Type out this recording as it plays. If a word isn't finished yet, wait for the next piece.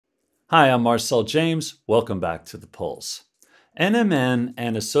Hi, I'm Marcel James. Welcome back to The Pulse. NMN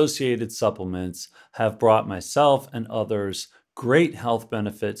and associated supplements have brought myself and others great health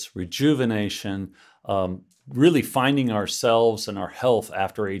benefits, rejuvenation, really finding ourselves and our health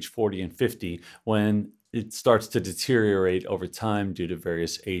after age 40 and 50 when it starts to deteriorate over time due to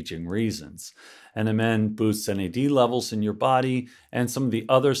various aging reasons. NMN boosts NAD levels in your body, and some of the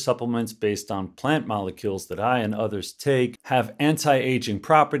other supplements based on plant molecules that I and others take have anti-aging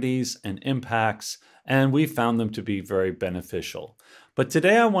properties and impacts, and we found them to be very beneficial. But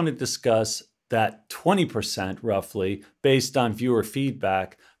today I want to discuss that 20% roughly based on viewer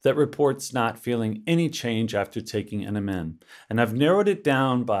feedback that reports not feeling any change after taking NMN. And I've narrowed it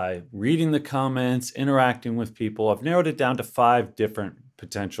down by reading the comments, interacting with people. I've narrowed it down to 5 different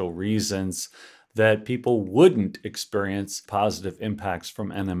potential reasons that people wouldn't experience positive impacts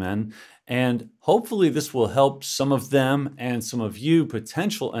from NMN. And hopefully this will help some of them and some of you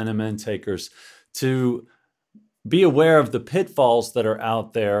potential NMN takers to be aware of the pitfalls that are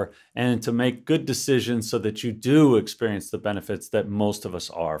out there and to make good decisions so that you do experience the benefits that most of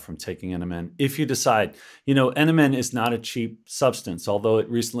us are from taking NMN. If you decide, NMN is not a cheap substance, although it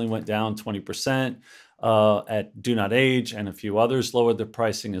recently went down 20% at DoNotAge, and a few others lowered their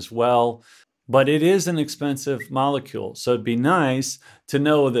pricing as well. But it is an expensive molecule. So it'd be nice to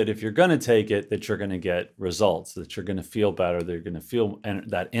know that if you're going to take it, that you're going to get results, that you're going to feel better, that you're going to feel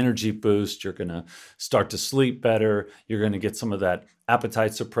that energy boost, you're going to start to sleep better, you're going to get some of that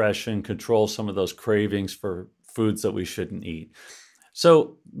appetite suppression, control some of those cravings for foods that we shouldn't eat.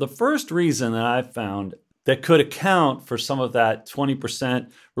 So the first reason that I've found that could account for some of that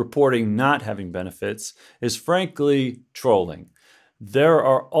 20% reporting not having benefits is frankly trolling. There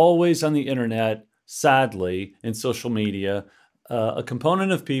are always on the internet, sadly, in social media, a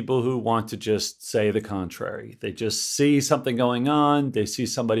component of people who want to just say the contrary. They just see something going on, they see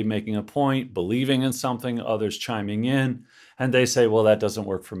somebody making a point, believing in something, others chiming in, and they say, well, that doesn't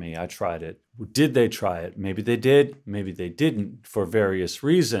work for me. I tried it. Did they try it? Maybe they did, maybe they didn't for various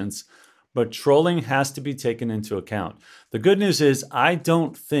reasons, but trolling has to be taken into account. The good news is I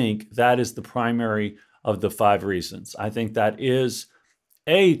don't think that is the primary of the 5 reasons. I think that is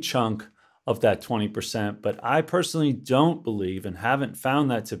a chunk of that 20%, but I personally don't believe and haven't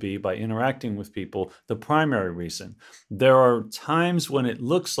found that to be, by interacting with people, the primary reason. There are times when it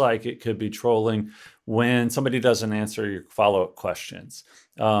looks like it could be trolling when somebody doesn't answer your follow-up questions,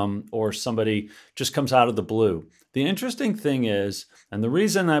 or somebody just comes out of the blue. The interesting thing is, and the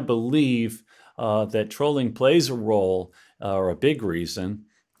reason I believe that trolling plays a role, or a big reason,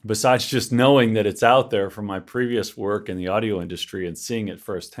 besides just knowing that it's out there from my previous work in the audio industry and seeing it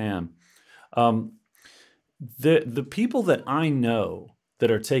firsthand, the people that I know that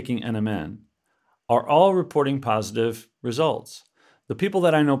are taking NMN are all reporting positive results. The people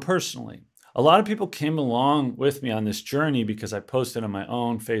that I know personally. A lot of people came along with me on this journey because I posted on my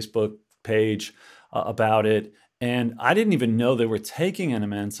own Facebook page about it, and I didn't even know they were taking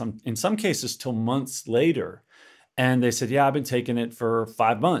NMN, in some cases till months later. And they said, yeah, I've been taking it for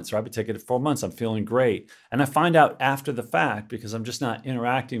 5 months, or I've been taking it for 4 months. I'm feeling great. And I find out after the fact, because I'm just not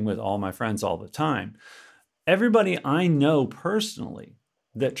interacting with all my friends all the time. Everybody I know personally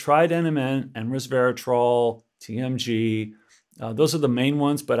that tried NMN and resveratrol, TMG, those are the main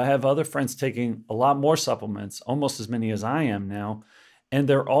ones, but I have other friends taking a lot more supplements, almost as many as I am now, and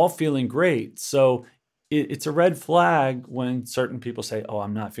they're all feeling great. So it's a red flag when certain people say, oh,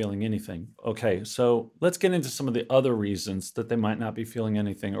 I'm not feeling anything. Okay, so let's get into some of the other reasons that they might not be feeling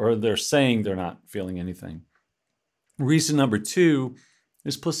anything, or they're saying they're not feeling anything. Reason number 2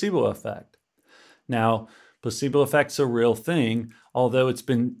 is placebo effect. Now, placebo effect's a real thing, although it's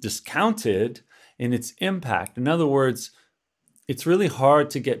been discounted in its impact. In other words, it's really hard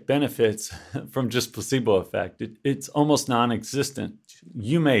to get benefits from just placebo effect. It's almost non-existent.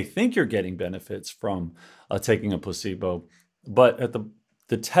 You may think you're getting benefits from taking a placebo, but at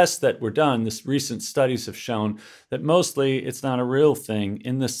the tests that were done, this recent studies have shown that mostly it's not a real thing,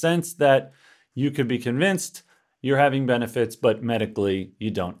 in the sense that you could be convinced you're having benefits, but medically you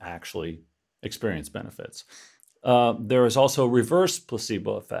don't actually experience benefits. There is also reverse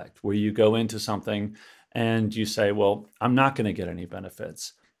placebo effect, where you go into something and you say, well, I'm not going to get any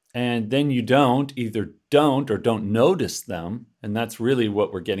benefits. And then you either don't or don't notice them. And that's really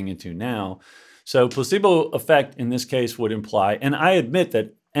what we're getting into now. So placebo effect in this case would imply, and I admit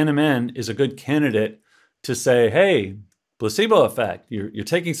that NMN is a good candidate to say, hey, placebo effect, you're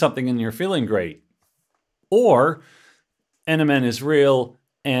taking something and you're feeling great. Or NMN is real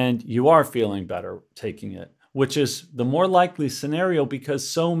and you are feeling better taking it, which is the more likely scenario because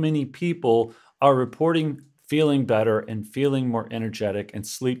so many people are reporting feeling better and feeling more energetic and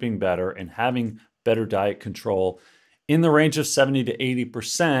sleeping better and having better diet control. In the range of 70 to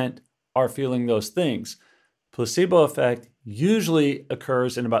 80% are feeling those things. Placebo effect usually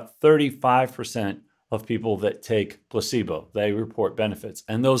occurs in about 35% of people that take placebo. They report benefits,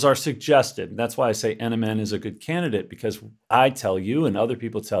 and those are suggested. That's why I say NMN is a good candidate, because I tell you and other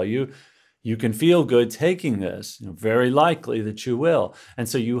people tell you, you can feel good taking this, very likely that you will. And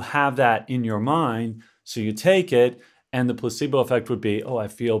so you have that in your mind, so you take it, and the placebo effect would be, oh, I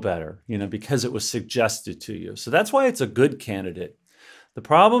feel better, because it was suggested to you. So that's why it's a good candidate. The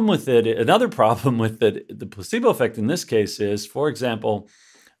problem with it, another problem with it, the placebo effect in this case is, for example,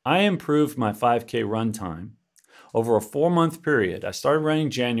 I improved my 5K run time over a 4-month period. I started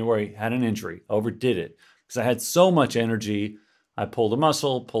running January, had an injury, overdid it because I had so much energy. I pulled a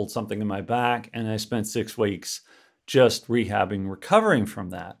muscle, pulled something in my back, and I spent 6 weeks just rehabbing, recovering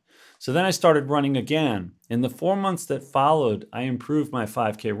from that. So then I started running again. In the 4 months that followed, I improved my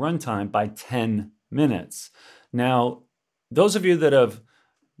 5K run time by 10 minutes. Now, those of you that have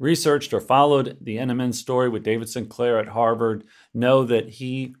researched or followed the NMN story with David Sinclair at Harvard know that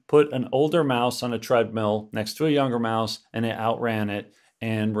he put an older mouse on a treadmill next to a younger mouse, and it outran it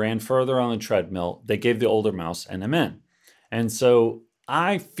and ran further on the treadmill. They gave the older mouse NMN. And so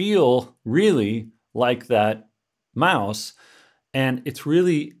I feel really like that mouse, and it's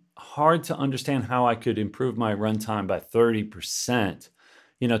really hard to understand how I could improve my run time by 30%.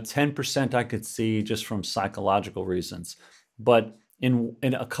 10% I could see just from psychological reasons. But in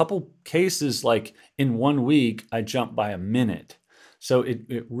a couple cases, like in 1 week, I jumped by a minute. So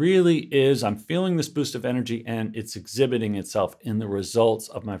it really is, I'm feeling this boost of energy, and it's exhibiting itself in the results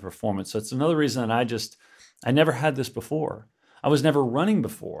of my performance. So it's another reason that I never had this before. I was never running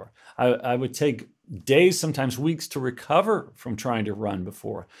before. I would take days, sometimes weeks, to recover from trying to run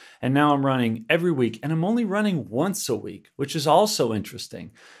before. And now I'm running every week, and I'm only running once a week, which is also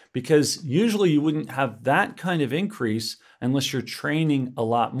interesting, because usually you wouldn't have that kind of increase unless you're training a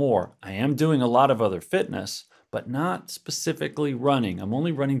lot more. I am doing a lot of other fitness, but not specifically running. I'm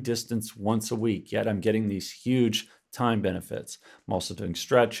only running distance once a week, yet I'm getting these huge time benefits. I'm also doing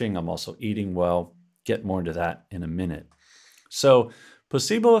stretching. I'm also eating well. Get more into that in a minute. So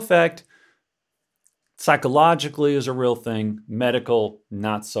placebo effect, psychologically, is a real thing. Medical,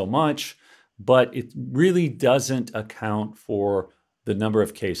 not so much, but it really doesn't account for the number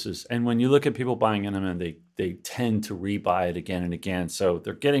of cases. And when you look at people buying NMN, they tend to rebuy it again and again. So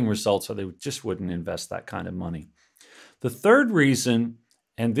they're getting results, or they just wouldn't invest that kind of money. The third reason,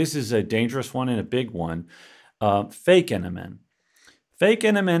 and this is a dangerous one and a big one, fake NMN. Fake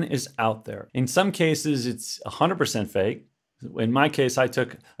NMN is out there. In some cases, it's 100% fake. In my case, I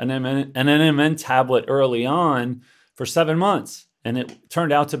took an NMN tablet early on for 7 months, and it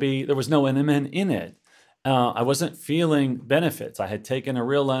turned out to be there was no NMN in it. I wasn't feeling benefits. I had taken a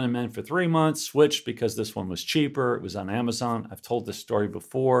real NMN for 3 months, switched because this one was cheaper. It was on Amazon. I've told this story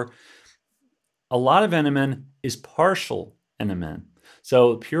before. A lot of NMN is partial NMN.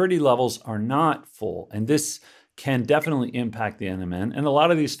 So purity levels are not full, and this can definitely impact the NMN. And a lot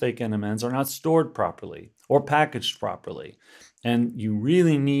of these fake NMNs are not stored properly or packaged properly. And you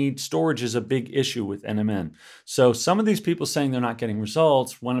really need, storage is a big issue with NMN. So some of these people saying they're not getting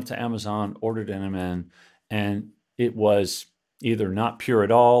results went up to Amazon, ordered NMN, and it was either not pure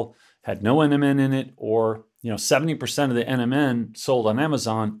at all, had no NMN in it, or 70% of the NMN sold on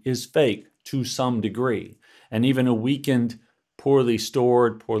Amazon is fake to some degree. And even a weakened, poorly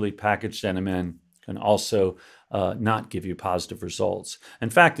stored, poorly packaged NMN can also not give you positive results. In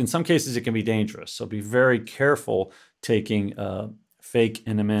fact, in some cases, it can be dangerous. So be very careful taking fake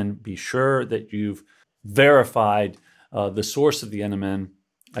NMN. Be sure that you've verified the source of the NMN.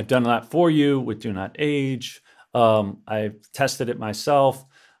 I've done that for you with DoNotAge. I've tested it myself.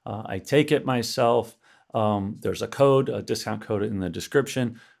 I take it myself. There's a discount code in the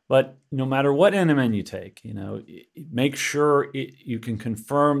description. But no matter what NMN you take, make sure you can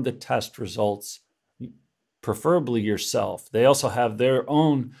confirm the test results, preferably yourself. They also have their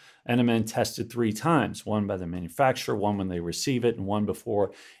own NMN tested 3 times, one by the manufacturer, one when they receive it, and one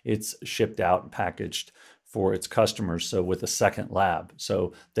before it's shipped out and packaged for its customers, so with a second lab.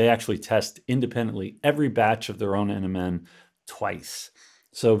 So they actually test independently every batch of their own NMN twice.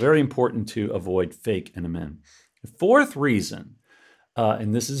 So very important to avoid fake NMN. The fourth reason,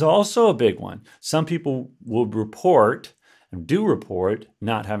 and this is also a big one, some people will report, and do report,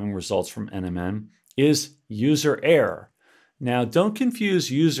 not having results from NMN, is user error. Now, don't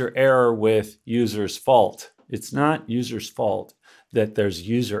confuse user error with user's fault. It's not user's fault that there's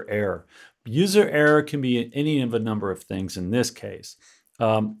user error. User error can be any of a number of things in this case.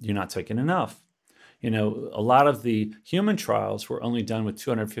 You're not taking enough. A lot of the human trials were only done with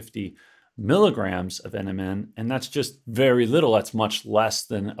 250 milligrams of NMN, and that's just very little. That's much less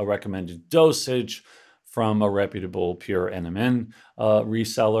than a recommended dosage from a reputable pure NMN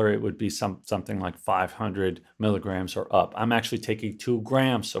reseller. It would be something like 500 milligrams or up. I'm actually taking 2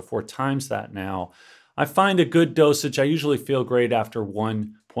 grams, so 4 times that now. I find a good dosage. I usually feel great after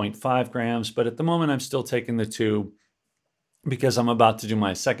 1.5 grams, but at the moment I'm still taking the 2 because I'm about to do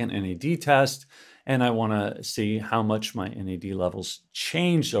my second NAD test, and I want to see how much my NAD levels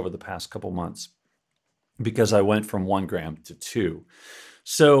changed over the past couple months because I went from 1 gram to 2.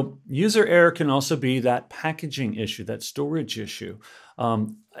 So user error can also be that packaging issue, that storage issue.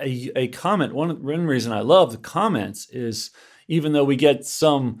 A comment, one reason I love the comments is even though we get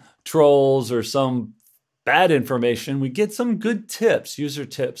some trolls or some bad information, we get some good tips, user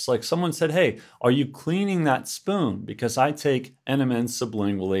tips. Like someone said, hey, are you cleaning that spoon? Because I take NMN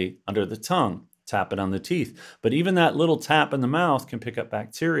sublingually under the tongue, tap it on the teeth. But even that little tap in the mouth can pick up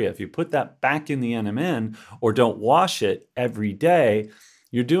bacteria. If you put that back in the NMN or don't wash it every day,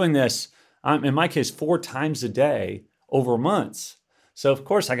 you're doing this, in my case, 4 times a day over months. So of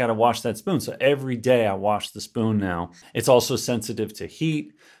course I got to wash that spoon. So every day I wash the spoon now. It's also sensitive to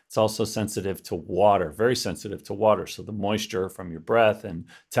heat. It's also sensitive to water, very sensitive to water. So the moisture from your breath and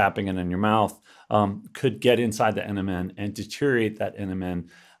tapping it in your mouth could get inside the NMN and deteriorate that NMN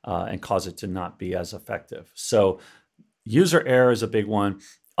and cause it to not be as effective. So user error is a big one.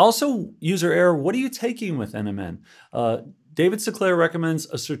 Also, user error, what are you taking with NMN? David Sinclair recommends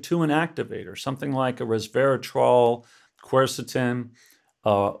a sirtuin activator, something like a resveratrol, quercetin,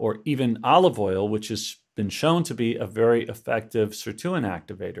 or even olive oil, which has been shown to be a very effective sirtuin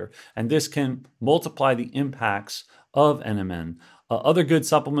activator. And this can multiply the impacts of NMN. Other good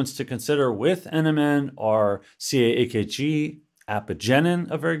supplements to consider with NMN are CA-AKG,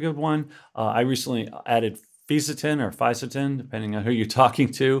 apigenin, a very good one. I recently added fisetin, depending on who you're talking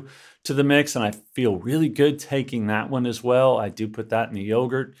to the mix, and I feel really good taking that one as well. I do put that in the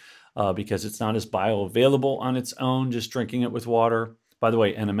yogurt because it's not as bioavailable on its own, just drinking it with water. By the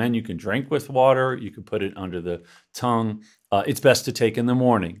way, NMN you can drink with water. You can put it under the tongue. It's best to take in the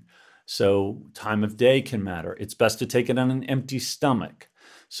morning. So time of day can matter. It's best to take it on an empty stomach.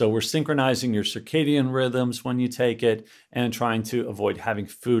 So we're synchronizing your circadian rhythms when you take it and trying to avoid having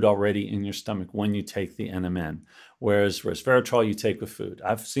food already in your stomach when you take the NMN. Whereas resveratrol you take with food.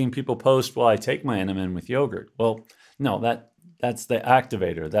 I've seen people post, well, I take my NMN with yogurt. Well, no, that's the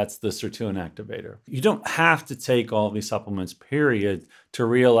activator. That's the sirtuin activator. You don't have to take all these supplements, period, to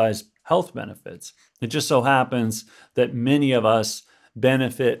realize health benefits. It just so happens that many of us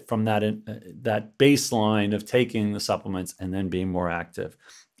benefit from that baseline of taking the supplements and then being more active.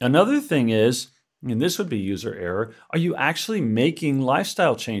 Another thing is, and this would be user error, are you actually making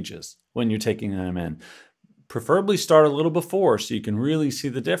lifestyle changes when you're taking NMN? Preferably start a little before so you can really see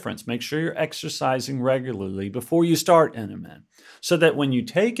the difference. Make sure you're exercising regularly before you start NMN so that when you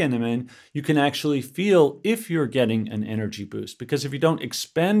take NMN, you can actually feel if you're getting an energy boost. Because if you don't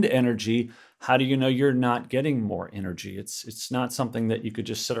expend energy, how do you know you're not getting more energy? It's not something that you could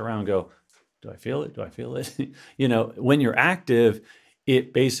just sit around and go, do I feel it? Do I feel it? When you're active,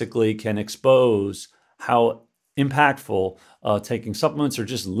 it basically can expose how impactful taking supplements or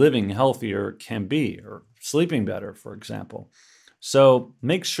just living healthier can be, or sleeping better, for example. So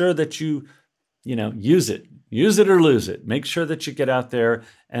make sure that you use it or lose it. Make sure that you get out there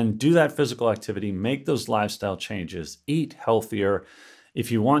and do that physical activity, make those lifestyle changes, eat healthier.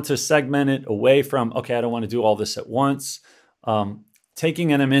 If you want to segment it away from, okay, I don't want to do all this at once. Taking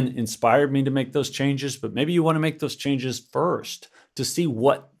NMN inspired me to make those changes, but maybe you want to make those changes first to see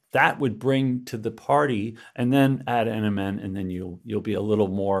what that would bring to the party, and then add NMN, and then you'll be a little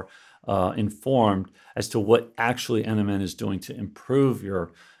more informed as to what actually NMN is doing to improve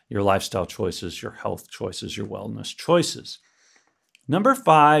your lifestyle choices, your health choices, your wellness choices. Number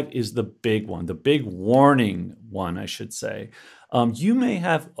 5 is the big one, the big warning one, I should say. You may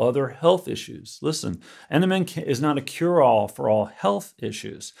have other health issues. Listen, NMN is not a cure-all for all health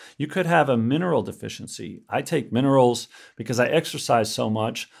issues. You could have a mineral deficiency. I take minerals because I exercise so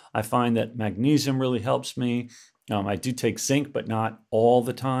much. I find that magnesium really helps me. I do take zinc, but not all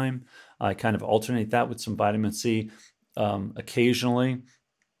the time. I kind of alternate that with some vitamin C occasionally.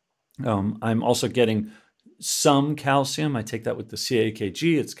 I'm also getting some calcium. I take that with the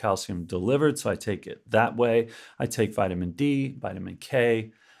CA-AKG. It's calcium delivered, so I take it that way. I take vitamin D, vitamin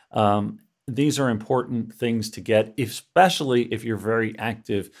K. These are important things to get, especially if you're very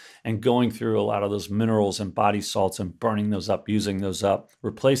active and going through a lot of those minerals and body salts and burning those up, using those up.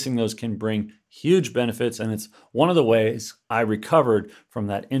 Replacing those can bring huge benefits, and it's one of the ways I recovered from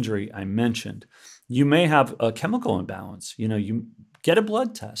that injury I mentioned. You may have a chemical imbalance. You get a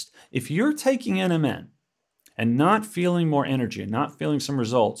blood test. If you're taking NMN and not feeling more energy and not feeling some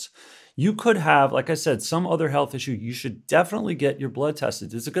results, you could have, like I said, some other health issue. You should definitely get your blood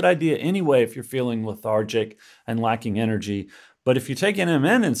tested. It's a good idea anyway if you're feeling lethargic and lacking energy. But if you take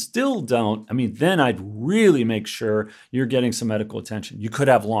NMN and still don't, then I'd really make sure you're getting some medical attention. You could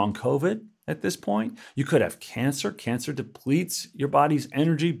have long COVID at this point. You could have cancer. Cancer depletes your body's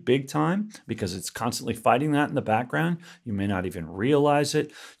energy big time because it's constantly fighting that in the background. You may not even realize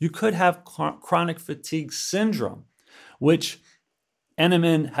it. You could have chronic fatigue syndrome, which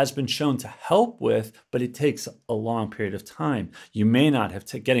NMN has been shown to help with, but it takes a long period of time. You may not have,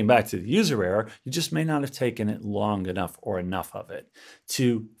 getting back to the user error, you just may not have taken it long enough or enough of it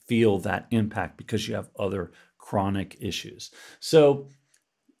to feel that impact because you have other chronic issues. So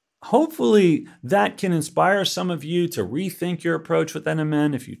hopefully that can inspire some of you to rethink your approach with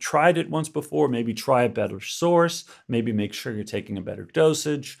NMN. If you tried it once before, maybe try a better source, maybe make sure you're taking a better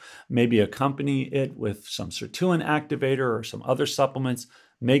dosage, maybe accompany it with some sirtuin activator or some other supplements.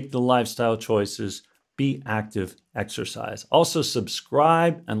 Make the lifestyle choices, be active, exercise. Also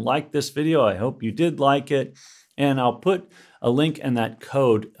subscribe and like this video. I hope you did like it. And I'll put a link and that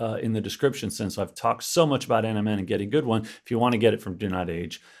code in the description since I've talked so much about NMN and getting a good one. If you want to get it from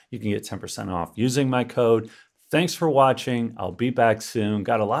DoNotAge, you can get 10% off using my code. Thanks for watching. I'll be back soon.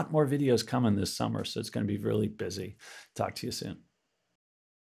 Got a lot more videos coming this summer, so it's going to be really busy. Talk to you soon.